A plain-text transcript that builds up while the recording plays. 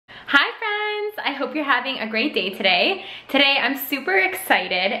I hope you're having a great day today. Today I'm super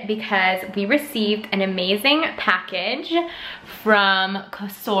excited because we received an amazing package from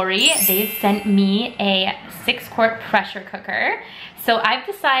Cosori. They sent me a 6-quart pressure cooker. So I've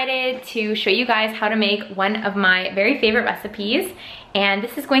decided to show you guys how to make one of my very favorite recipes, and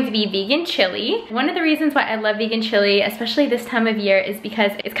this is going to be vegan chili. One of the reasons why I love vegan chili, especially this time of year, is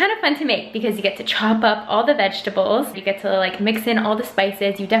because it's kind of fun to make because you get to chop up all the vegetables, you get to like mix in all the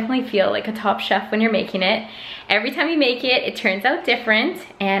spices. You definitely feel like a top chef when you're making it. Every time you make it, it turns out different,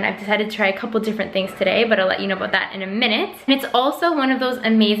 and I've decided to try a couple different things today, but I'll let you know about that in a minute. And it's also one of those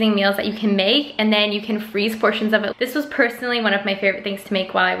amazing meals that you can make and then you can freeze portions of it. This was personally one of my favorite things to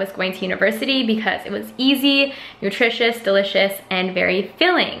make while I was going to university because it was easy, nutritious, delicious, and very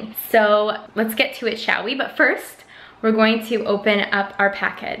filling. So let's get to it, shall we? But first, we're going to open up our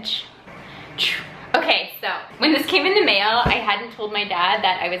package. Okay, so when this came in the mail, I hadn't told my dad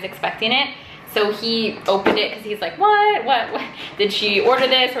that I was expecting it. So he opened it because he's like, what? Did she order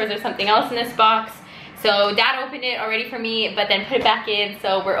this, or is there something else in this box? So dad opened it already for me, but then put it back in.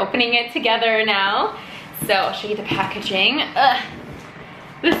 So we're opening it together now. So I'll show you the packaging. Ugh.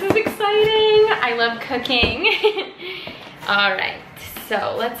 This is exciting. I love cooking. All right,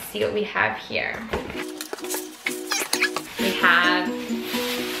 so let's see what we have here. We have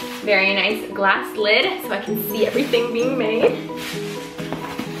very nice glass lid so I can see everything being made.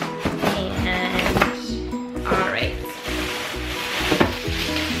 And all right,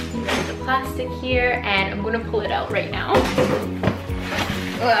 there's the plastic here, and I'm gonna pull it out right now.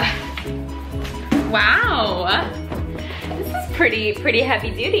 Ugh. Wow. This is pretty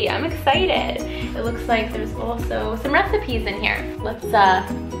heavy duty. I'm excited. It looks like there's also some recipes in here. Let's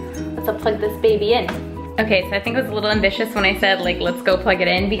plug this baby in. Okay, so I think I was a little ambitious when I said like let's go plug it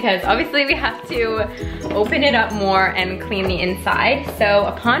in, because obviously we have to open it up more and clean the inside. So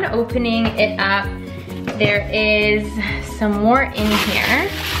upon opening it up, there is some more in here.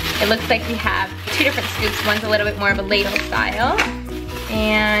 It looks like we have 2 different scoops. One's a little bit more of a ladle style,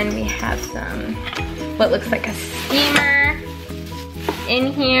 and we have some what looks like a steamer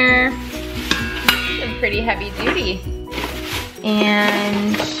in here. It's pretty heavy duty.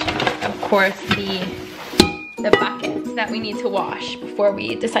 And of course the buckets that we need to wash before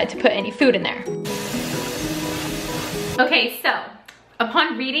we decide to put any food in there. Okay, so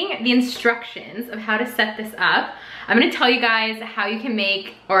upon reading the instructions of how to set this up, I'm gonna tell you guys how you can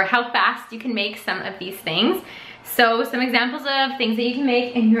make, or how fast you can make some of these things. So some examples of things that you can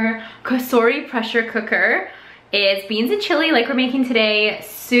make in your Cosori pressure cooker is beans and chili like we're making today,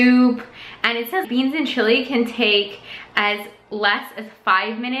 soup, and it says beans and chili can take as less as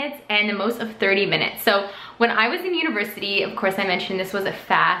 5 minutes and the most of 30 minutes. So when I was in university, of course I mentioned this was a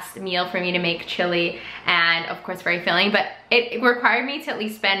fast meal for me to make chili, and of course very filling, but it required me to at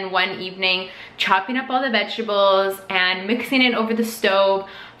least spend one evening chopping up all the vegetables and mixing it over the stove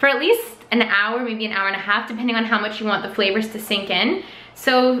for at least an hour, maybe an hour and a half, depending on how much you want the flavors to sink in.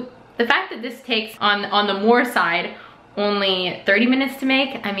 So the fact that this takes, on the more side, only 30 minutes to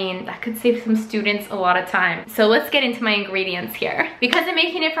make, I mean, that could save some students a lot of time. So let's get into my ingredients here. Because I'm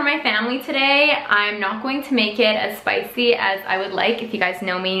making it for my family today, I'm not going to make it as spicy as I would like. If you guys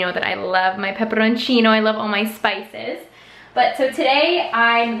know me, you know that I love my pepperoncino, I love all my spices. But so today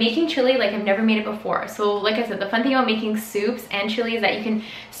I'm making chili like I've never made it before. So like I said, the fun thing about making soups and chili is that you can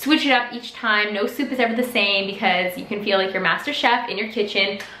switch it up each time. No soup is ever the same because you can feel like your master chef in your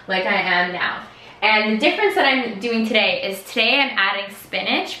kitchen like I am now. And the difference that I'm doing today is today I'm adding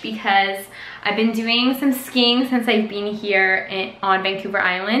spinach because I've been doing some skiing since I've been here on Vancouver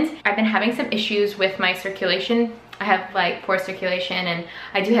Island. I've been having some issues with my circulation. I have like poor circulation, and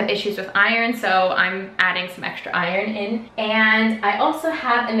I do have issues with iron, so I'm adding some extra iron in. And I also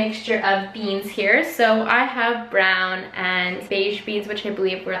have a mixture of beans here. So I have brown and beige beans, which I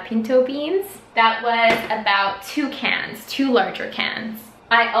believe were pinto beans. That was about 2 cans, 2 larger cans.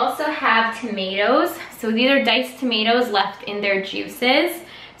 I also have tomatoes. So these are diced tomatoes left in their juices.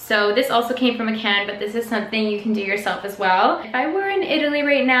 So this also came from a can, but this is something you can do yourself as well. If I were in Italy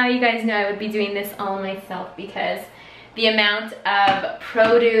right now, you guys know I would be doing this all myself because the amount of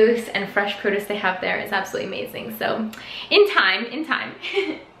produce and fresh produce they have there is absolutely amazing. So in time.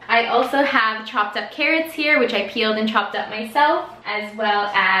 I also have chopped up carrots here, which I peeled and chopped up myself, as well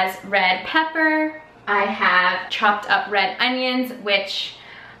as red pepper. I have chopped up red onions, which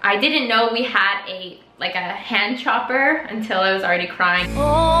I didn't know we had a hand chopper until I was already crying.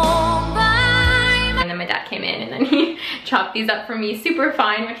 And then my dad came in and then he chopped these up for me super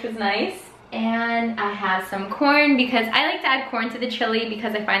fine, which was nice. And I have some corn because I like to add corn to the chili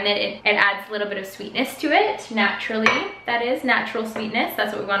because I find that it adds a little bit of sweetness to it, naturally. That is, natural sweetness,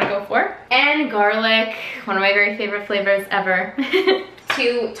 that's what we want to go for. And garlic, one of my very favorite flavors ever.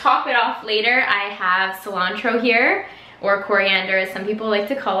 To top it off later, I have cilantro here, or coriander as some people like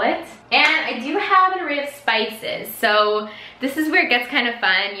to call it. And I do have an array of spices. So this is where it gets kind of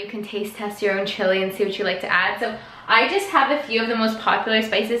fun. You can taste test your own chili and see what you like to add. So I just have a few of the most popular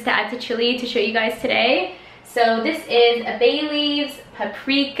spices to add to chili to show you guys today. So this is a bay leaves,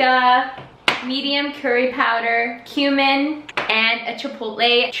 paprika, medium curry powder, cumin, and a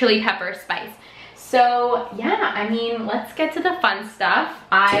chipotle chili pepper spice. So yeah, I mean, let's get to the fun stuff.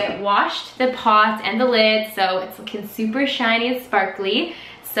 I washed the pot and the lid, so it's looking super shiny and sparkly.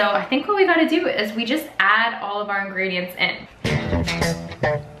 So I think what we gotta do is we just add all of our ingredients in.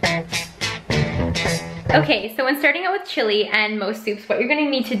 Okay, so when starting out with chili and most soups, what you're gonna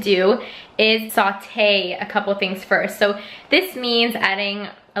need to do is saute a couple things first. So this means adding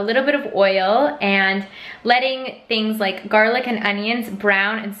a little bit of oil and letting things like garlic and onions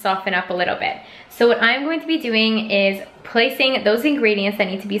brown and soften up a little bit. So what I'm going to be doing is placing those ingredients that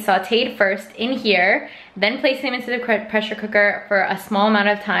need to be sauteed first in here, then placing them into the pressure cooker for a small amount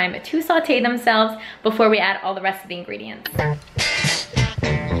of time to saute themselves before we add all the rest of the ingredients.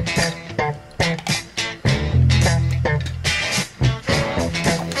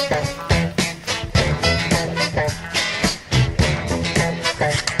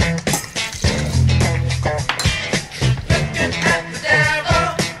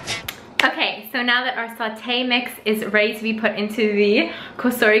 So now that our saute mix is ready to be put into the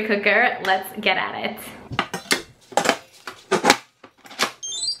Cosori cooker, let's get at it.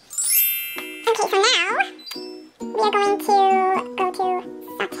 Okay, so now we are going to go to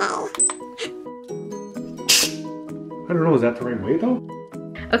saute. I don't know, is that the right way though?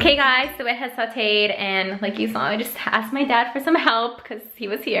 Okay guys, so it has sauteed, and like you saw, I just asked my dad for some help because he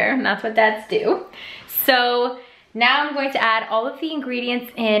was here and that's what dads do. So now I'm going to add all of the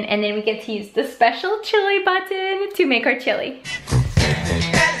ingredients in, and then we get to use the special chili button to make our chili.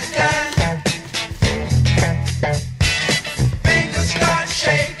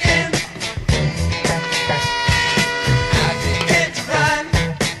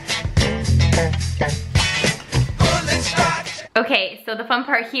 Okay, so the fun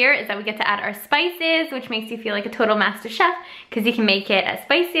part here is that we get to add our spices, which makes you feel like a total master chef because you can make it as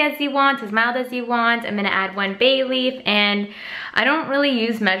spicy as you want, as mild as you want. I'm gonna add 1 bay leaf, and I don't really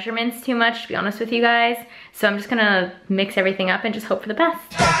use measurements too much, to be honest with you guys. So I'm just gonna mix everything up and just hope for the best.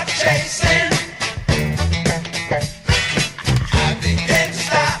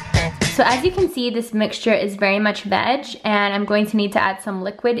 So as you can see, this mixture is very much veg, and I'm going to need to add some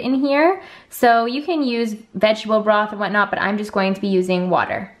liquid in here. So you can use vegetable broth or whatnot, but I'm just going to be using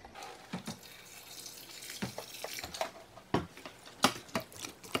water.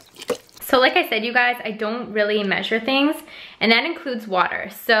 So like I said, you guys, I don't really measure things, and that includes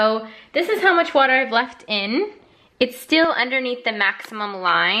water. So this is how much water I've left in. It's still underneath the maximum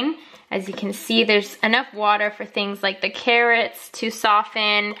line. As you can see, there's enough water for things like the carrots to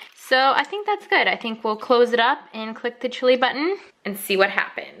soften. So I think that's good. I think we'll close it up and click the chili button and see what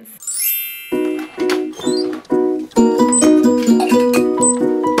happens.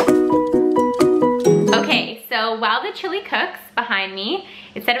 Okay, so while the chili cooks behind me,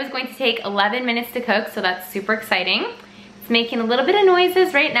 it said it was going to take 11 minutes to cook, so that's super exciting. It's making a little bit of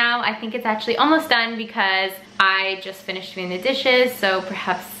noises right now. I think it's actually almost done because I just finished doing the dishes, so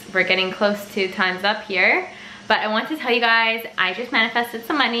perhaps we're getting close to time's up here. But I want to tell you guys, I just manifested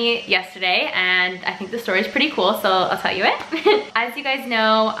some money yesterday, and I think the story is pretty cool, so I'll tell you it. As you guys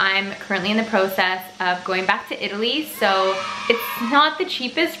know, I'm currently in the process of going back to Italy, so it's not the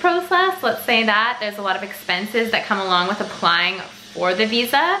cheapest process, let's say that. There's a lot of expenses that come along with applying for the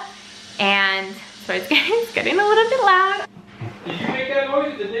visa, and so it's getting a little bit loud. Did you make that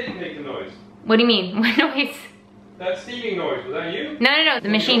noise or did they make the noise? What do you mean? What noise? That steaming noise, was that you? No, the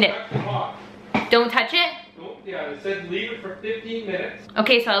machine did. Don't touch it? Oh, yeah, it said leave it for 15 minutes.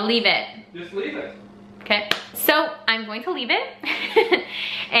 Okay, so I'll leave it. Just leave it. Okay, so I'm going to leave it.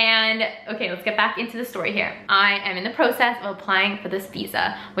 And okay, let's get back into the story here. I am in the process of applying for this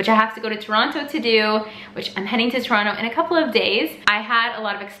visa, which I have to go to Toronto to do, which I'm heading to Toronto in a couple of days. I had a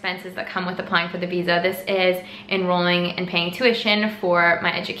lot of expenses that come with applying for the visa. This is enrolling and paying tuition for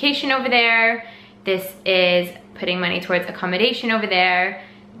my education over there. This is putting money towards accommodation over there.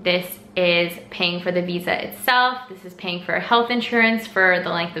 This is paying for the visa itself. This is paying for health insurance for the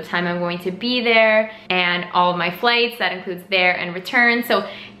length of time I'm going to be there, and all of my flights, that includes there and return. So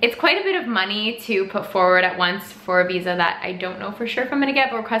It's quite a bit of money to put forward at once for a visa that I don't know for sure if I'm gonna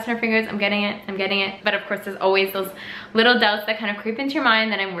get, but we're crossing our fingers. I'm getting it. But of course, there's always those little doubts that kind of creep into your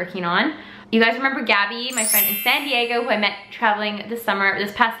mind that I'm working on. You guys remember Gabby, my friend in San Diego, who I met traveling this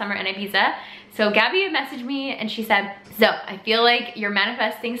past summer in Ibiza. So Gabby had messaged me and she said, "So I feel like you're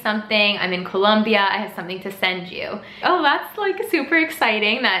manifesting something. I'm in Colombia. I have something to send you." Oh, that's like super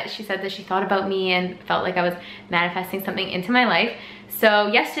exciting that she said that she thought about me and felt like I was manifesting something into my life. So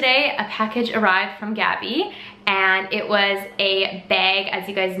yesterday, a package arrived from Gabby and it was a bag. As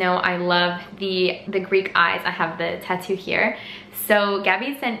you guys know, I love the Greek eyes. I have the tattoo here. So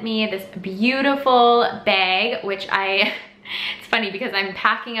Gabby sent me this beautiful bag, which it's funny because I'm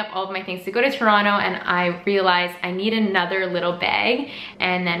packing up all of my things to go to Toronto and I realized I need another little bag.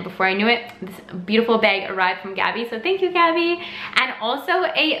 And then before I knew it, this beautiful bag arrived from Gabby. So thank you, Gabby. And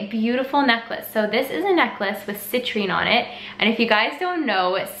also a beautiful necklace. So this is a necklace with citrine on it. And if you guys don't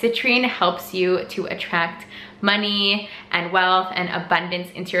know, citrine helps you to attract money and wealth and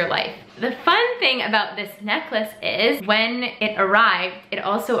abundance into your life. The fun thing about this necklace is when it arrived, it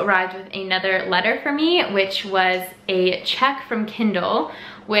also arrived with another letter for me, which was a check from Kindle,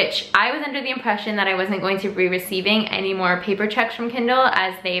 which I was under the impression that I wasn't going to be receiving any more paper checks from Kindle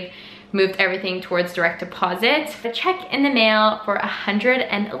as they've moved everything towards direct deposit. The check in the mail for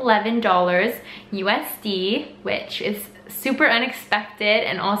 $111 USD, which is super unexpected,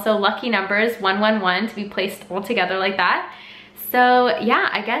 and also lucky numbers 111 to be placed all together like that. So yeah,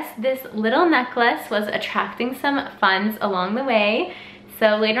 I guess this little necklace was attracting some funds along the way.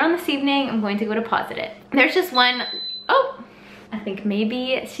 So later on this evening, I'm going to go deposit it. There's just one, oh, I think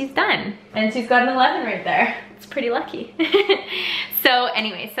maybe she's done. And she's got an 11 right there. It's pretty lucky. So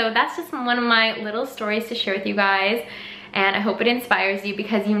anyway, so that's just one of my little stories to share with you guys. And I hope it inspires you,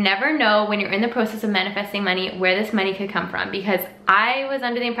 because you never know when you're in the process of manifesting money where this money could come from, because I was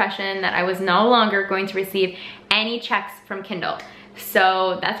under the impression that I was no longer going to receive any checks from Kindle.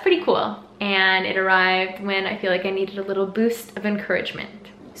 So that's pretty cool. And it arrived when I feel like I needed a little boost of encouragement.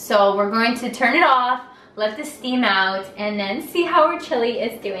 So we're going to turn it off, let the steam out, and then see how our chili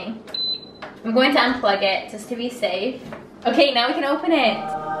is doing. I'm going to unplug it just to be safe. Okay, now we can open it.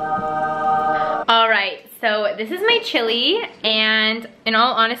 All right. So this is my chili, and in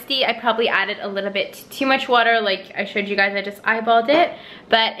all honesty, I probably added a little bit too much water. Like I showed you guys, I just eyeballed it,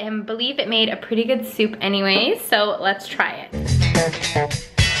 but I believe it made a pretty good soup anyways, so let's try it.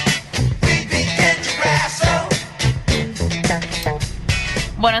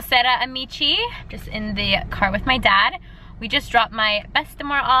 Buonasera, amici. Just in the car with my dad. We just dropped my best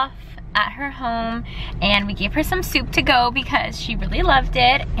amor off at her home, and we gave her some soup to go because she really loved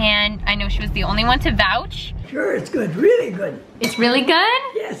it, and I know she was the only one to vouch. Sure, it's good, really good. It's really good?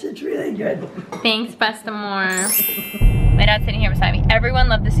 Yes, it's really good. Thanks, best amor. My dad's sitting here beside me. Everyone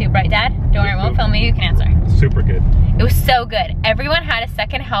loved the soup, right, Dad? Don't worry, I won't film you, you can answer. Super good. It was so good. Everyone had a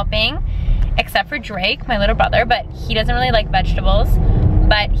second helping, except for Drake, my little brother, but he doesn't really like vegetables,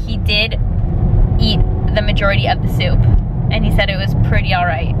 but he did eat the majority of the soup, and he said it was pretty all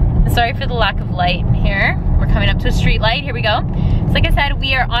right. Sorry for the lack of light here. We're coming up to a street light. Here we go. So like I said,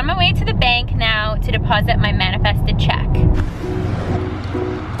 we are on my way to the bank now to deposit my manifested check.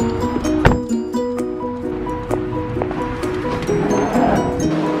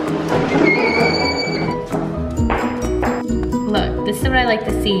 Look, this is what I like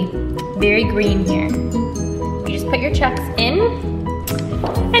to see. Very green here. You just put your checks in,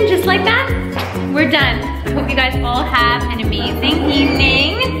 and just like that, we're done. I hope you guys all have an amazing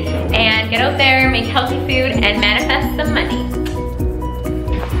evening, and get out there, make healthy food, and manifest some money.